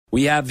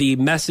We have the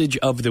message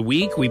of the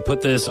week. We put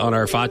this on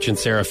our Foch and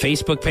Sarah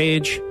Facebook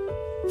page.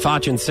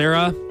 Foch and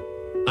Sarah,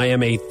 I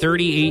am a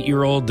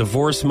 38-year-old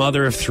divorced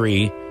mother of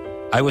 3.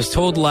 I was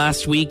told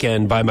last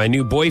weekend by my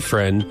new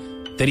boyfriend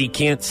that he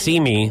can't see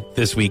me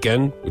this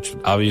weekend, which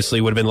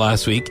obviously would have been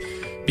last week,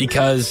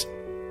 because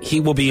he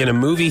will be in a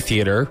movie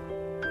theater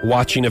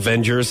watching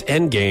Avengers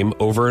Endgame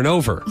over and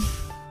over.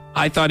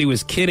 I thought he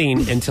was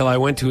kidding until I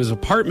went to his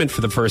apartment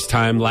for the first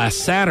time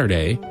last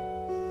Saturday.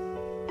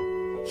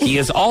 He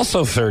is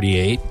also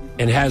 38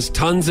 and has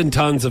tons and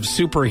tons of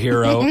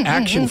superhero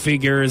action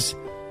figures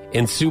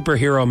and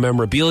superhero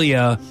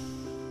memorabilia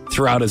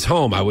throughout his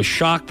home. I was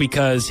shocked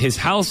because his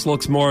house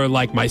looks more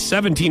like my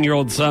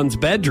 17-year-old son's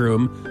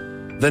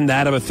bedroom than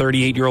that of a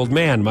 38-year-old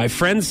man. My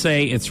friends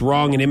say it's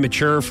wrong and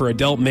immature for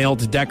adult male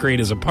to decorate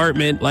his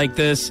apartment like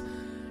this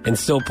and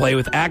still play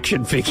with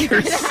action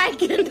figures. I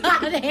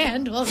cannot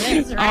handle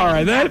this right All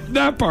right,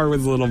 that part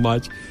was a little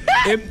much.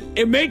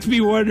 It makes me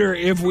wonder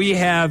if we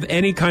have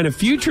any kind of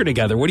future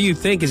together. What do you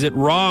think? Is it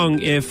wrong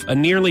if a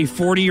nearly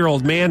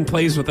 40-year-old man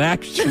plays with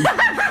action?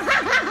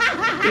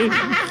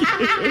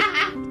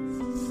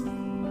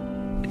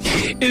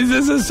 Is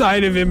this a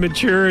sign of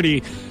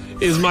immaturity?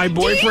 Is my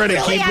boyfriend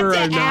a keeper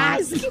or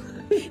not?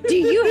 Do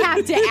you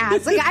have to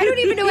ask? Like, I don't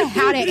even know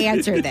how to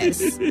answer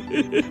this.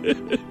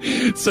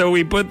 So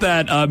we put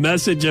that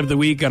message of the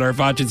week on our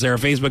Foch and Sarah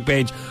Facebook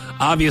page.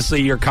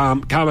 Obviously, your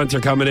comments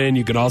are coming in.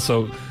 You can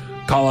also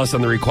call us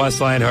on the request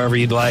line however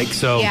you'd like.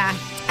 So yeah.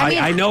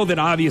 I know that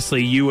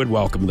obviously you would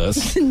welcome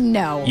this.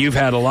 No. You've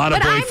had a lot of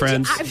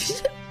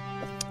boyfriends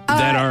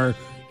that are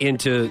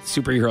into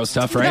superhero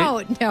stuff,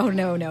 right? No. And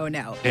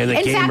the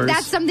in gamers. fact,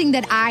 that's something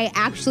that I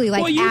actually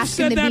well, you've asked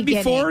in said the that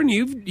beginning. before, and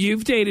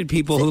you've dated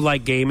people who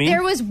like gaming.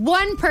 There was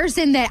one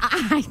person that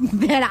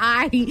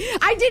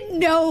I didn't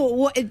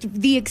know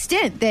the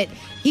extent that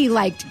he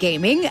liked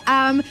gaming.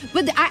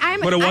 But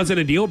it wasn't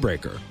a deal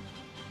breaker.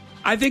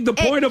 I think the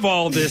point of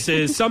all of this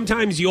is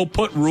sometimes you'll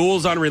put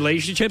rules on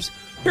relationships.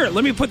 Here,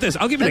 let me put this.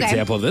 I'll give you an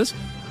example of this.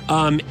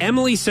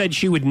 Emily said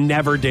she would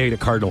never date a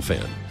Cardinal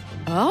fan.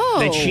 Oh.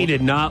 That she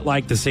did not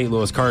like the St.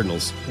 Louis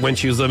Cardinals. When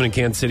she was living in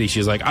Kansas City, she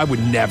was like, I would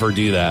never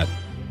do that.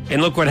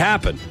 And look what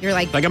happened. You're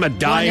like I'm a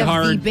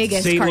diehard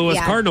St. Louis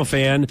Cardinal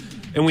fan,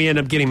 and we end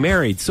up getting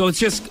married. So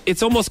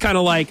it's almost kind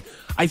of like,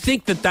 I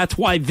think that's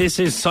why this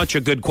is such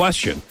a good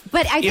question.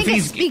 But I think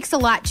it speaks a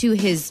lot to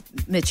his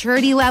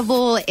maturity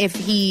level if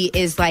he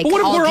is like all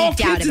we're all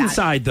geeked out kids about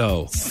inside,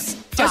 though.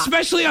 Stop.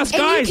 Especially us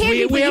guys.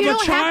 We have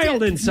a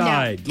child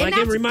inside. No. Like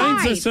it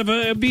reminds us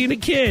of being a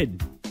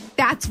kid.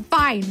 That's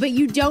fine, but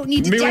you don't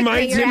need to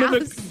decorate your house. It reminds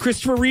him of the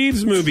Christopher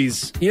Reeves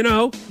movies,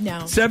 No.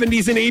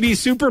 70s and 80s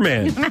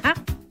Superman.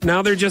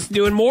 Now they're just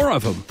doing more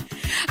of them.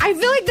 I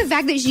feel like the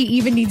fact that she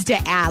even needs to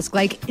ask,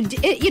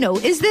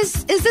 is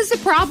this a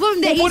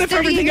problem? That what if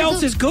everything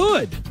else is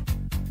good?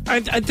 I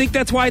think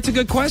that's why it's a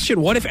good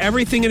question. What if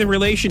everything in the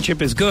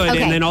relationship is good,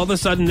 and then all of a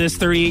sudden this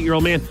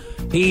 38-year-old man,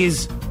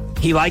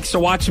 he likes to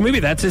watch a movie.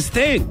 That's his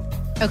thing.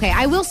 Okay,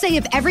 I will say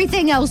if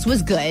everything else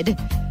was good,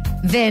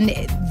 then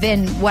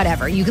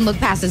whatever. You can look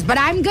past this. But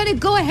I'm going to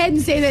go ahead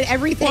and say that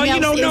everything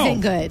else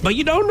isn't good. But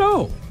you don't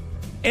know.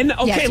 And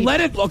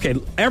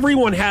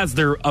everyone has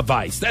their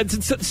vice.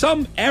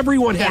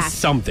 Everyone has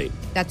something.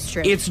 That's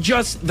true. It's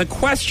just the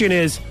question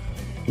is,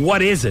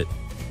 what is it?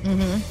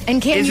 Mm-hmm.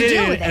 And can you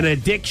deal with it? An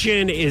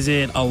addiction? Is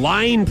it a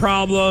lying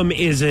problem?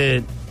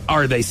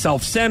 Are they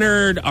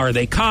self-centered? Are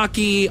they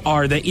cocky?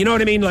 Are they, you know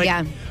what I mean?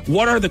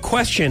 What are the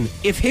question?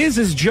 If his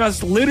is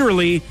just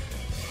literally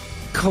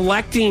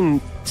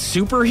collecting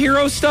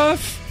superhero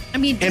stuff,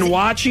 and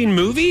watching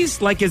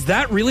movies, is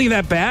that really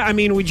that bad?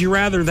 Would you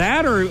rather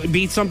that or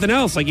be something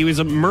else? Like he was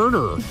a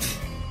murderer?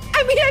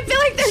 I feel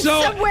like there's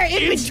somewhere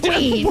in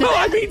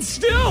between.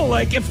 Still,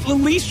 if at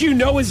least you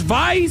know his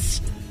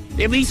vice,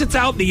 at least it's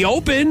out in the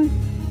open.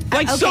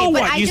 So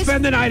what? You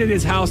spend the night at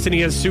his house and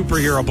he has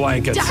superhero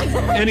blankets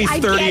and he's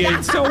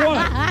 38. So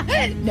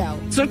what? No.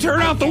 So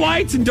turn out the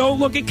lights and don't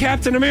look at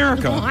Captain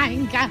America. Oh my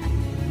God.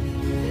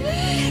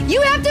 You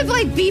have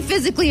to be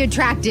physically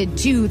attracted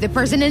to the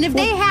person, and if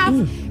they have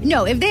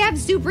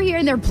superhero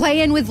and they're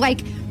playing with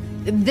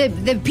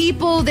the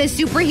people, the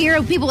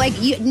superhero people,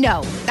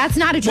 that's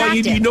not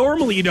attractive. Well, you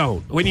normally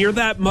don't. When you're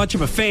that much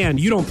of a fan,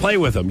 you don't play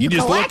with them. You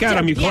just look at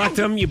them, you collect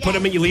them, you put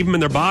them, you leave them in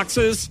their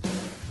boxes.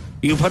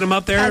 You put them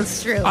up there.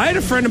 That's true. I had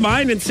a friend of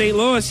mine in St.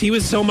 Louis. He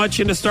was so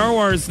much into Star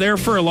Wars there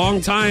for a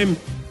long time.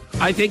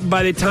 I think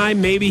by the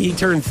time maybe he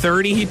turned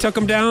 30, he took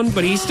them down,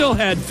 but he still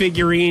had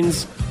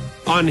figurines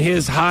on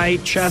his high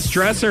chest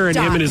dresser and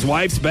him in his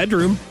wife's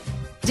bedroom.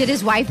 Did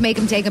his wife make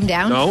him take them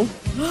down? No.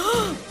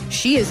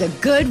 She is a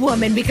good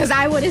woman, because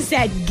I would have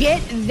said, get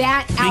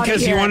that out of here.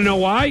 Because you want to know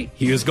why?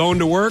 He was going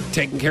to work,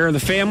 taking care of the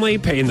family,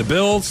 paying the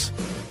bills.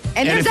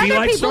 And there's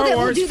other people that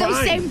will do those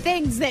same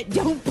things that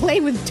don't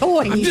play with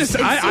toys.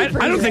 I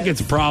don't think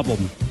it's a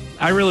problem.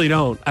 I really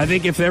don't. I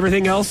think if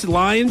everything else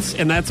aligns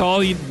and that's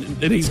all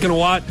that he's going to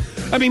watch.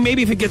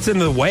 Maybe if it gets in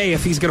the way,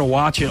 if he's going to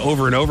watch it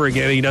over and over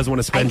again, he doesn't want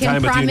to spend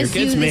time with you and your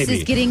kids, maybe. This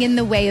is getting in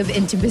the way of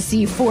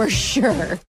intimacy for sure.